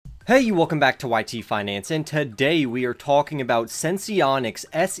Hey, welcome back to YT Finance, and today we are talking about Senseonics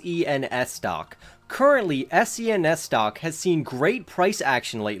SENS stock. Currently, SENS stock has seen great price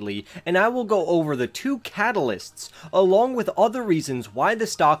action lately, and I will go over the two catalysts, along with other reasons why the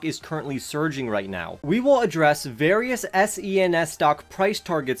stock is currently surging right now. We will address various SENS stock price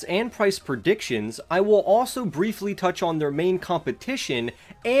targets and price predictions. I will also briefly touch on their main competition,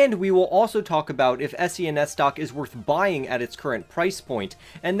 and we will also talk about if SENS stock is worth buying at its current price point.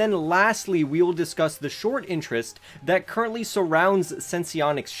 And then lastly, we will discuss the short interest that currently surrounds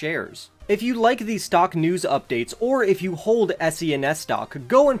Senseonics shares. If you like these stock news updates, or if you hold SENS stock,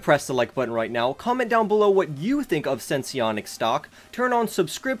 go and press the like button right now, comment down below what you think of Senseonics stock, turn on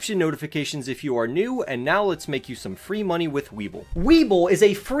subscription notifications if you are new, and now let's make you some free money with Webull. Webull is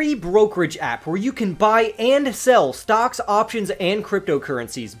a free brokerage app where you can buy and sell stocks, options, and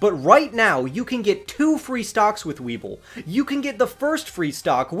cryptocurrencies, but right now you can get 2 free stocks with Webull. You can get the first free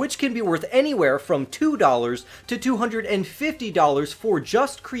stock, which can be worth anywhere from $2 to $250 for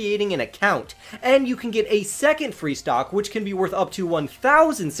just creating an account, and you can get a second free stock which can be worth up to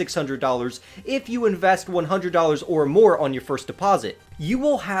 $1,600 if you invest $100 or more on your first deposit. You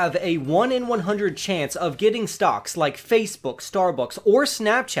will have a 1 in 100 chance of getting stocks like Facebook, Starbucks, or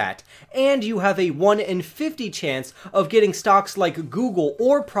Snapchat, and you have a 1 in 50 chance of getting stocks like Google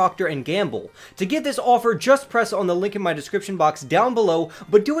or Procter & Gamble. To get this offer, just press on the link in my description box down below,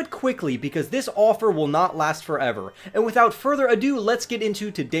 but do it quickly because this offer will not last forever. And without further ado, let's get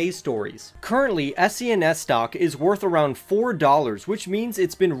into today's stories. Currently, SENS stock is worth around $4, which means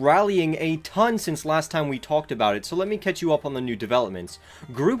it's been rallying a ton since last time we talked about it, so let me catch you up on the new developments.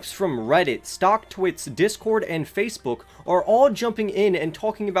 Groups from Reddit, StockTwits, Discord, and Facebook are all jumping in and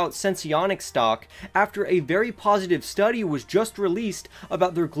talking about Senseonics stock after a very positive study was just released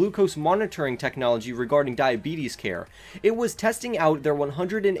about their glucose monitoring technology regarding diabetes care. It was testing out their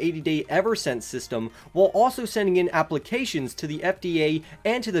 180-day SENS system while also sending in applications to the FDA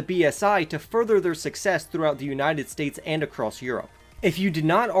and to the BSI to further their success throughout the United States and across Europe. If you did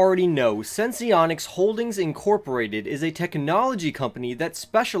not already know, Senseonics Holdings Incorporated is a technology company that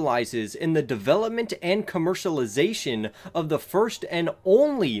specializes in the development and commercialization of the first and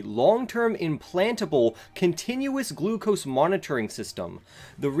only long-term implantable continuous glucose monitoring system.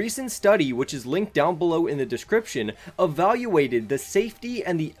 The recent study, which is linked down below in the description, evaluated the safety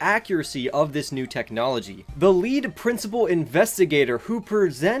and the accuracy of this new technology. The lead principal investigator who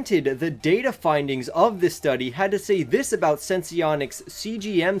presented the data findings of this study had to say this about Senseonics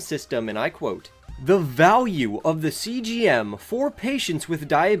CGM system, and I quote, "The value of the CGM for patients with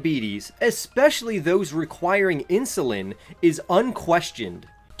diabetes, especially those requiring insulin, is unquestioned.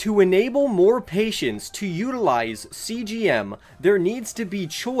 To enable more patients to utilize CGM, there needs to be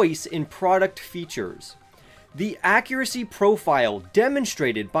choice in product features. The accuracy profile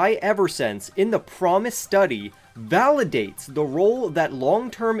demonstrated by SENS in the PROMISE study validates the role that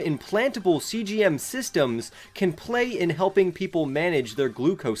long-term implantable CGM systems can play in helping people manage their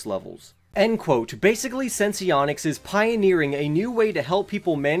glucose levels." End quote. Basically, Senseonics is pioneering a new way to help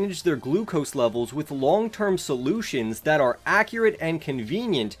people manage their glucose levels with long-term solutions that are accurate and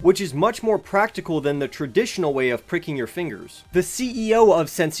convenient, which is much more practical than the traditional way of pricking your fingers. The CEO of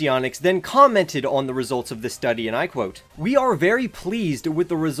Senseonics then commented on the results of this study, and I quote, "We are very pleased with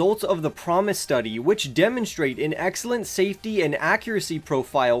the results of the PROMISE study, which demonstrate an excellent safety and accuracy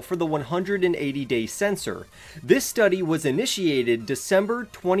profile for the 180-day sensor. This study was initiated December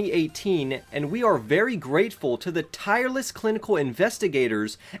 2018, and we are very grateful to the tireless clinical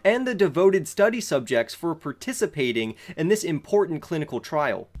investigators and the devoted study subjects for participating in this important clinical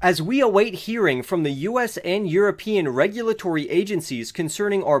trial. As we await hearing from the US and European regulatory agencies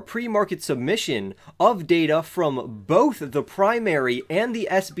concerning our pre-market submission of data from both the primary and the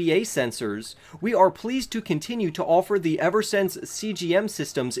SBA sensors, we are pleased to continue to offer the SENS CGM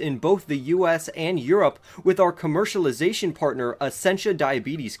systems in both the US and Europe with our commercialization partner Essentia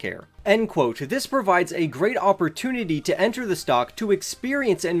Diabetes Care." End quote. This provides a great opportunity to enter the stock to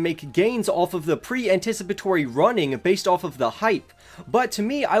experience and make gains off of the pre-anticipatory running based off of the hype. But to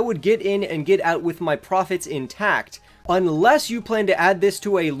me, I would get in and get out with my profits intact. Unless you plan to add this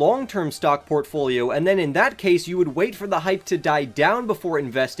to a long-term stock portfolio, and then in that case you would wait for the hype to die down before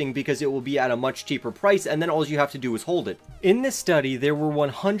investing because it will be at a much cheaper price, and then all you have to do is hold it. In this study, there were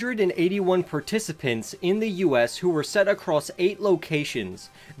 181 participants in the US who were set across 8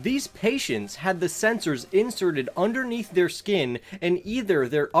 locations. These patients had the sensors inserted underneath their skin in either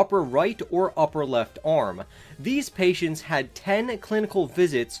their upper right or upper left arm. These patients had 10 clinical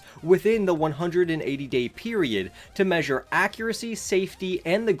visits within the 180-day period to measure accuracy, safety,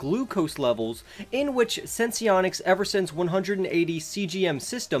 and the glucose levels, in which Senseonics' Eversense 180 CGM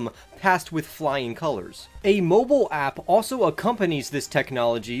system passed with flying colors. A mobile app also accompanies this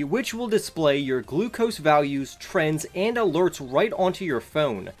technology, which will display your glucose values, trends, and alerts right onto your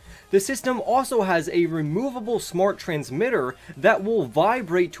phone. The system also has a removable smart transmitter that will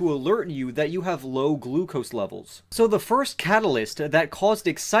vibrate to alert you that you have low glucose levels. So the first catalyst that caused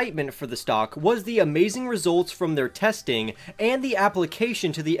excitement for the stock was the amazing results from their testing and the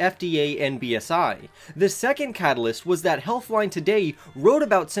application to the FDA and BSI. The second catalyst was that Healthline Today wrote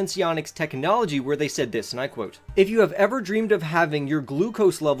about Senseonics technology, where they said this, and I quote, "If you have ever dreamed of having your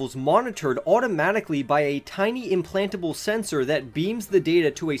glucose levels monitored automatically by a tiny implantable sensor that beams the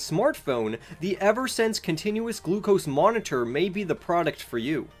data to a smartphone, the Eversense Continuous Glucose Monitor may be the product for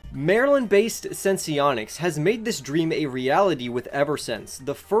you." Maryland-based Senseonics has made this dream a reality with Eversense,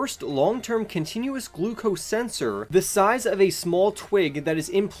 the first long-term continuous glucose sensor the size of a small twig that is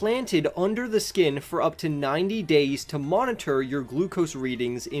implanted under the skin for up to 90 days to monitor your glucose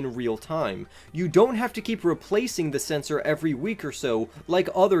readings in real time. You don't have to keep replacing the sensor every week or so like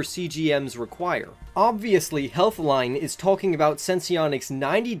other CGMs require. Obviously, Healthline is talking about Senseonics'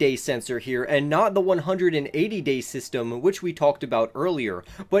 90-day sensor here and not the 180-day system which we talked about earlier,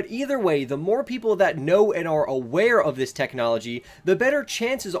 but either way, the more people that know and are aware of this technology, the better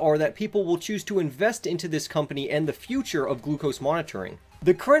chances are that people will choose to invest into this company and the future of glucose monitoring.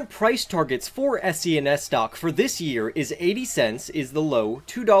 The current price targets for SENS stock for this year is 80 cents is the low,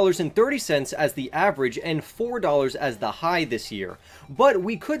 $2.30 as the average, and $4 as the high this year. But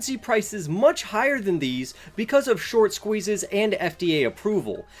we could see prices much higher than these because of short squeezes and FDA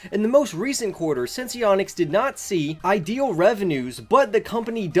approval. In the most recent quarter, Senseonics did not see ideal revenues, but the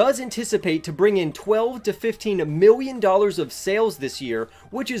company does anticipate to bring in $12 to $15 million of sales this year,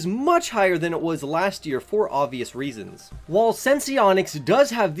 which is much higher than it was last year for obvious reasons. While Senseonics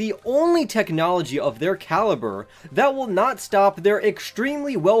does have the only technology of their caliber, that will not stop their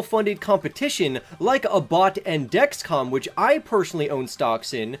extremely well-funded competition like Abbott and Dexcom, which I personally own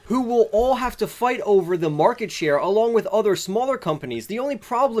stocks in, who will all have to fight over the market share along with other smaller companies. The only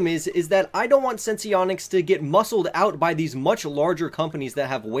problem is that I don't want Senseonics to get muscled out by these much larger companies that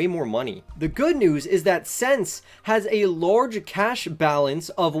have way more money. The good news is that Sense has a large cash balance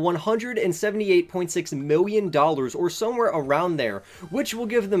of $178.6 million or somewhere around there, which will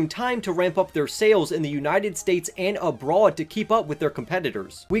give them time to ramp up their sales in the United States and abroad to keep up with their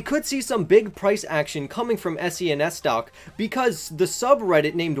competitors. We could see some big price action coming from SENS stock because the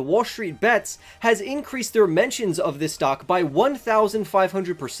subreddit named Wall Street Bets has increased their mentions of this stock by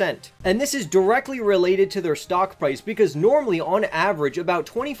 1,500%. And this is directly related to their stock price because normally on average about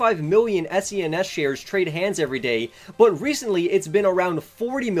 25 million SENS shares trade hands every day, but recently it's been around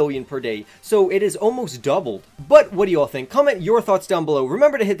 40 million per day, so it is almost doubled. But what do you all think? Comment your thoughts down below.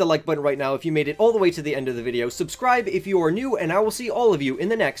 Remember to hit the like button right now if you made it all the way to the end of the video. Subscribe if you are new, and I will see all of you in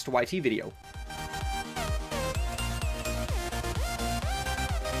the next YT video.